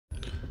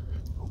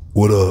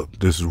What up?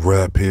 This is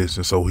Rap Hits,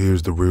 and so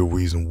here's the real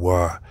reason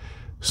why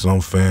some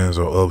fans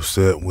are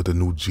upset with the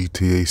new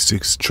GTA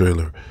 6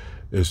 trailer.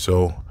 And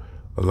so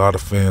a lot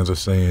of fans are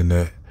saying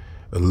that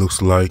it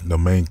looks like the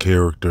main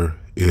character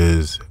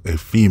is a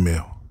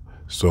female.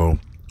 So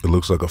it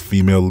looks like a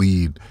female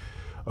lead.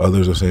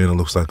 Others are saying it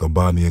looks like a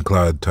Bonnie and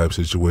Clyde type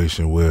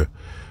situation where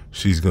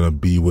she's gonna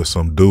be with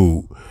some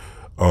dude.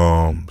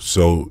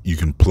 So you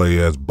can play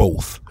as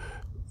both.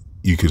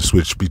 You can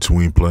switch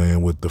between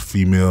playing with the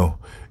female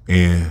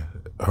and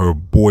her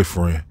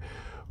boyfriend,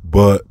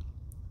 but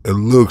it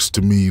looks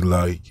to me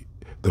like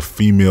the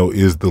female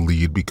is the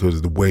lead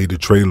because the way the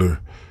trailer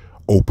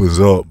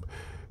opens up,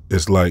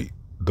 it's like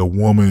the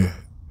woman,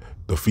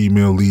 the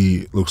female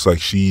lead, looks like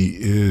she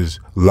is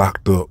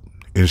locked up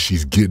and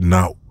she's getting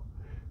out.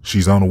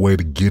 She's on the way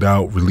to get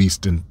out,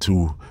 released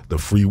into the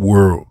free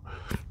world.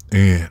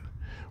 And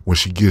when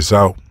she gets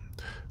out,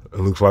 it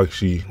looks like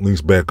she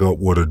links back up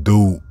with a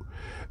dude,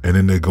 and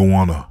then they go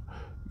on a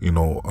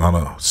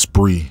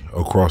spree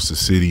across the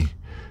city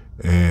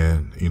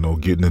and,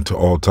 getting into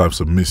all types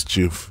of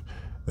mischief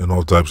and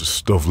all types of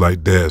stuff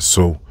like that.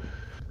 So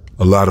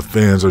a lot of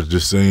fans are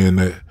just saying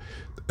that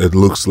it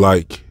looks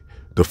like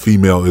the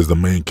female is the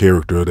main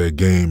character of that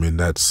game, and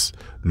that's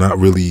not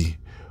really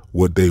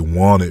what they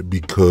wanted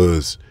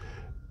because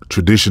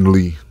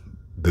traditionally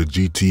the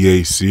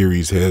GTA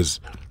series has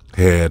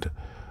had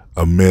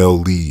a male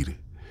lead.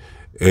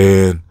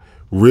 And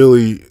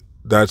really,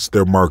 that's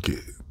their market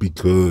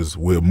because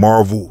with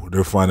Marvel,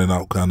 they're finding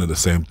out kind of the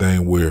same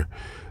thing where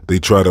they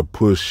try to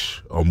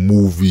push a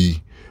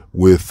movie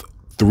with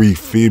 3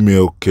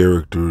 female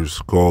characters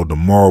called the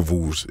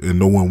Marvels, and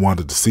no one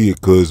wanted to see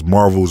it because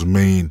Marvel's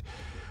main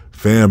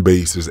fan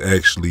base is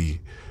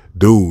actually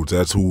dudes.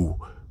 That's who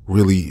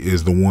really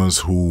is the ones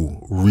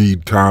who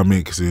read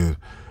comics and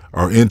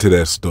are into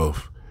that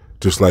stuff.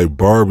 Just like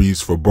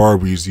Barbies, for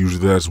Barbies,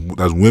 usually that's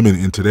women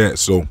into that.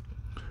 So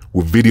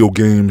with video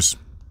games,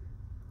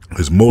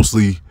 it's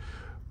mostly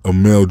a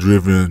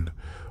male-driven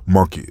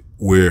market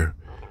where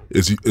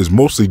it's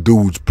mostly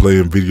dudes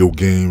playing video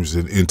games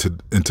and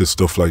into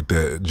stuff like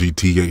that,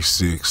 GTA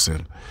 6,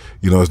 and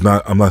it's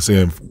not. I'm not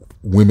saying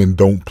women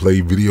don't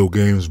play video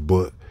games,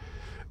 but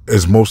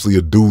it's mostly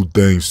a dude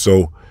thing.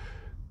 So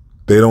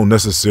they don't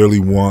necessarily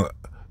want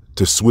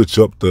to switch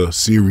up the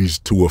series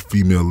to a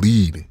female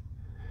lead,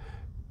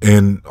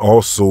 and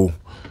also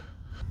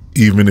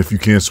even if you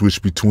can't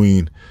switch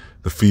between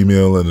the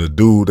female and the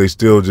dude, they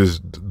still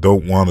just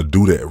don't want to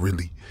do that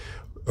really.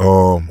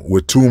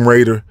 With Tomb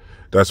Raider,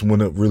 that's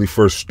when it really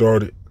first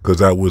started because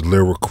that was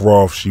Lara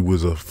Croft. She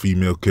was a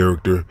female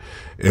character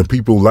and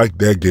people liked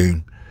that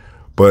game,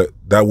 but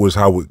that was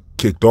how it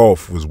kicked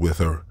off, was with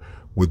her.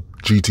 With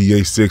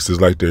GTA 6,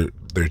 it's like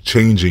they're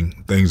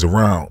changing things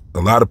around. A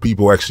lot of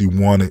people actually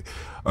wanted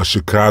a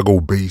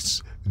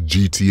Chicago-based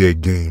GTA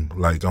game,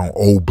 like on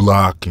Old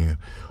Block and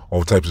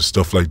all types of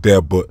stuff like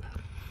that, but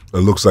it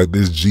looks like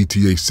this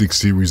GTA 6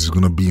 series is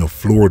going to be in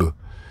Florida,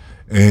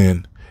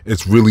 and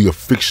it's really a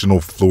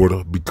fictional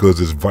Florida because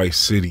it's Vice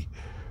City.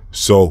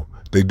 So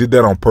they did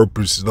that on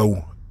purpose,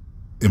 though,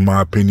 in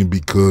my opinion,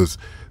 because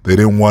they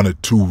didn't want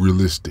it too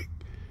realistic.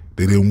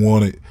 They didn't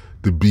want it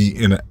to be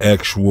in an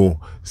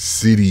actual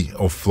city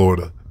of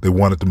Florida. They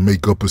wanted to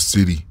make up a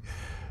city,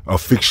 a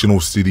fictional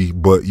city,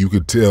 but you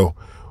could tell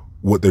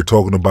what they're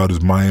talking about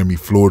is Miami,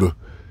 Florida.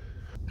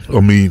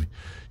 I mean,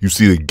 you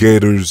see the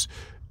Gators.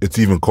 It's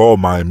even called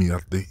Miami, I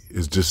think.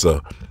 It's just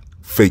a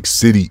fake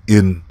city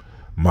in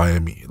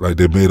Miami. Like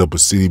they made up a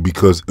city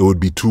because it would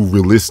be too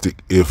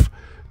realistic if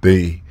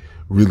they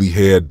really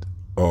had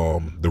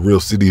the real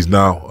cities.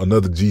 Now, I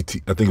think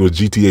it was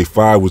GTA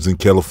 5 was in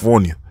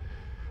California.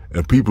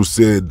 And people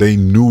said they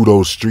knew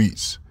those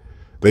streets.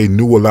 They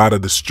knew a lot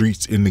of the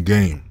streets in the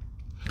game.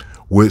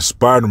 With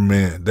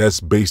Spider-Man,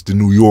 that's based in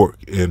New York.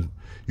 And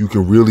you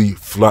can really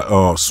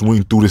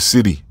swing through the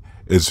city.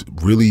 It's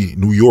really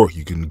New York.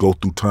 You can go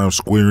through Times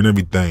Square and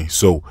everything.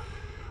 So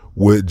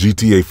with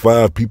GTA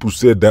 5, people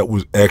said that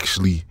was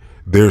actually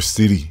their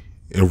city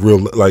in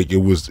real, like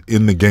it was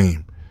in the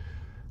game.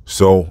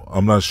 So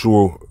I'm not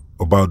sure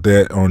about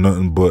that or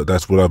nothing, but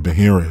that's what I've been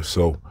hearing.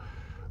 So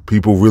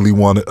people really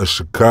wanted a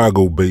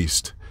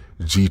Chicago-based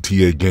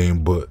GTA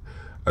game, but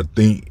I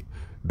think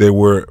they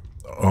were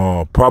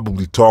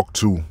probably talked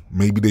to.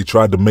 Maybe they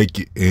tried to make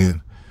it,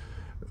 and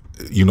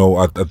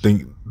I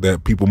think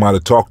that people might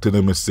have talked to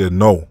them and said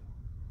no,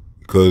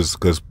 because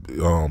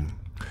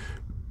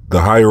the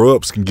higher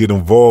ups can get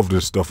involved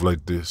in stuff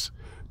like this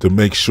to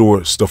make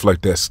sure stuff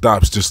like that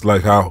stops, just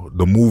like how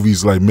the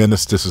movies like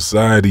Menace to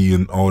Society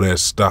and all that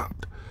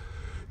stopped.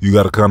 You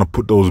got to kind of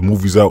put those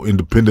movies out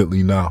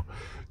independently now.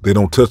 They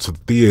don't touch the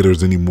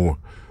theaters anymore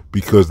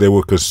because they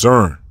were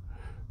concerned,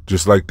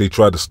 just like they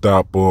tried to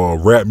stop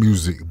rap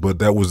music, but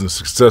that wasn't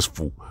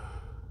successful.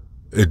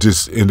 It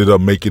just ended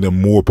up making them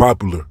more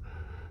popular.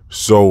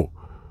 So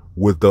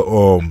with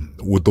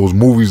those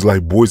movies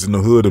like Boys in the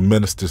Hood and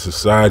Menace to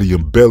Society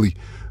and Belly,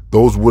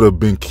 those would have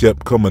been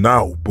kept coming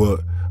out, but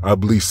I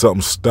believe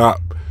something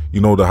stopped.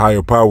 The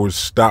higher powers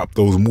stopped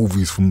those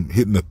movies from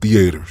hitting the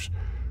theaters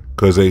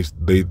because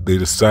they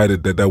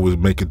decided that was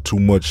making too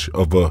much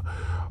of a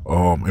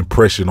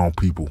impression on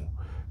people.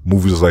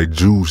 Movies like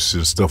Juice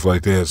and stuff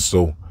like that.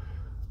 So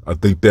I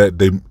think that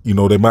they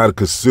might have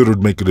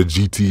considered making a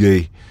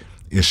GTA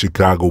in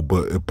Chicago,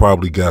 but it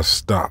probably got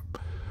stopped.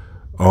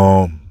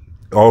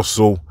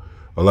 Also,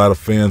 a lot of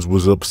fans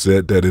was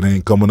upset that it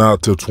ain't coming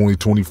out till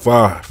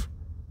 2025.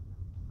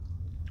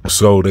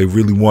 So they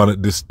really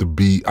wanted this to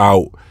be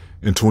out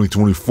in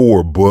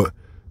 2024. But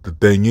the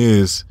thing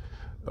is,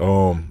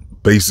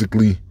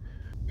 basically,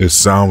 it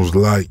sounds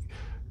like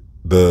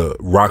the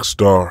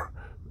Rockstar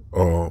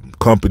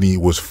company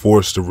was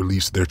forced to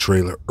release their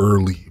trailer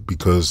early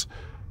because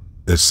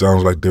it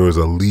sounds like there was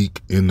a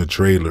leak in the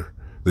trailer.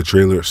 The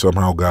trailer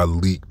somehow got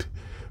leaked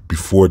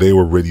before they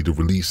were ready to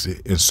release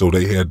it. And so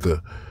they had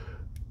to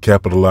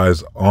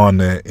capitalize on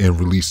that and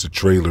release the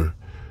trailer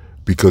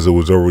because it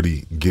was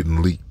already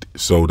getting leaked.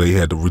 So they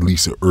had to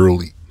release it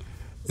early.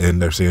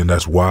 And they're saying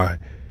that's why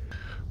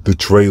the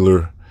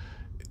trailer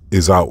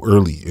is out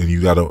early and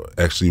you got to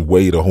actually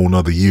wait a whole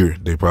nother year.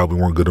 They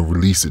probably weren't going to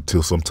release it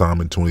till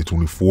sometime in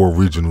 2024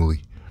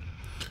 originally.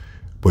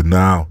 But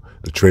now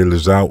the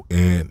trailer's out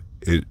and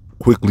it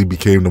quickly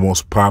became the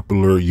most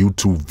popular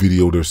YouTube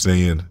video, they're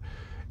saying,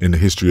 in the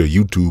history of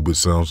YouTube, it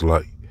sounds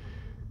like.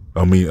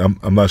 I mean,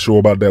 I'm not sure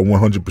about that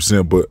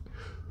 100%, but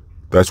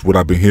that's what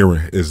I've been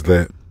hearing, is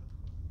that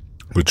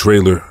the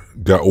trailer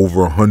got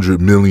over 100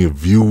 million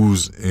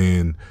views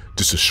in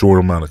just a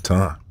short amount of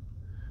time.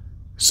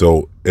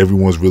 So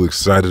everyone's really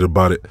excited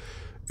about it,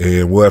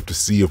 and we'll have to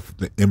see if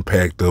the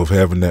impact of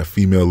having that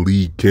female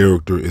lead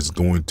character is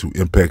going to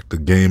impact the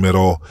game at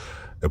all.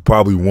 It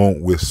probably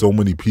won't, with so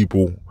many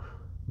people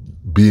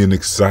being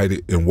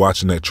excited and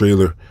watching that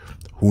trailer.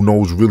 Who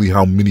knows really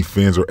how many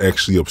fans are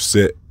actually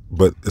upset,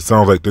 but it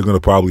sounds like they're going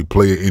to probably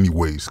play it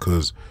anyways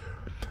because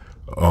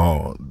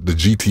the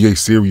GTA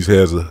series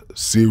has a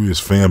serious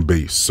fan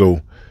base.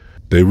 So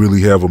they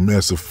really have a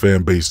massive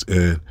fan base,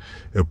 and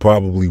it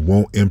probably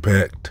won't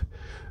impact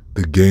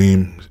the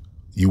game.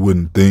 You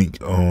wouldn't think.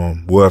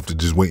 We'll have to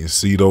just wait and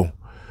see though.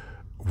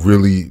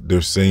 Really,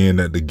 they're saying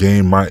that the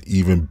game might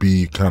even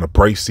be kind of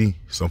pricey.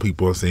 Some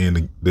people are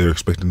saying they're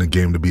expecting the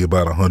game to be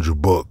about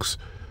 $100.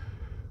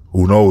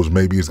 Who knows?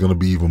 Maybe it's going to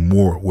be even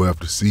more. We'll have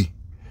to see.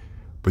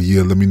 But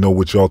yeah, let me know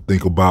what y'all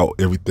think about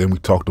everything we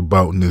talked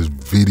about in this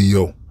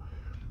video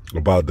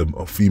about the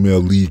female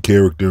lead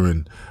character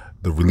and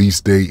the release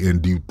date.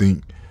 And do you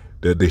think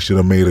that they should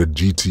have made a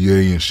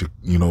GTA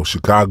and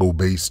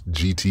Chicago-based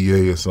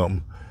GTA or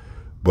something?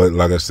 But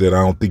like I said,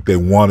 I don't think they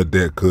wanted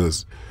that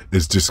because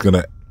it's just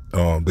gonna.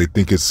 They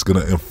think it's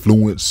gonna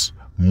influence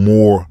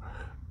more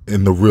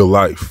in the real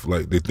life.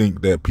 Like they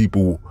think that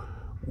people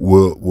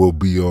will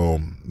be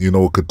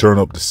could turn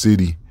up the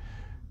city,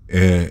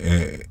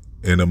 and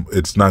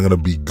it's not gonna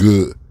be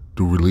good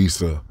to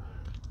release a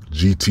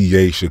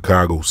GTA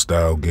Chicago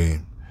style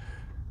game.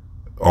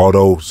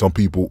 Although some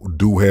people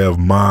do have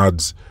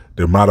mods,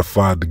 they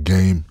modified the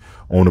game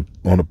on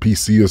a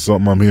PC or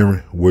something, I'm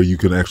hearing, where you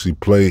can actually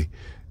play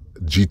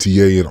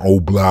GTA and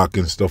O Block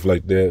and stuff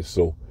like that.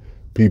 So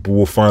people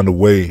will find a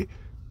way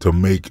to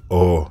make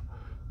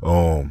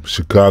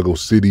Chicago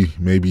City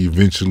maybe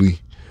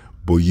eventually.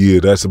 But yeah,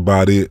 that's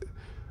about it.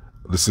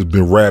 This has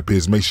been Rap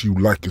Heads. Make sure you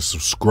like and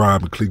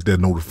subscribe and click that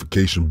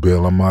notification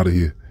bell. I'm out of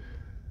here.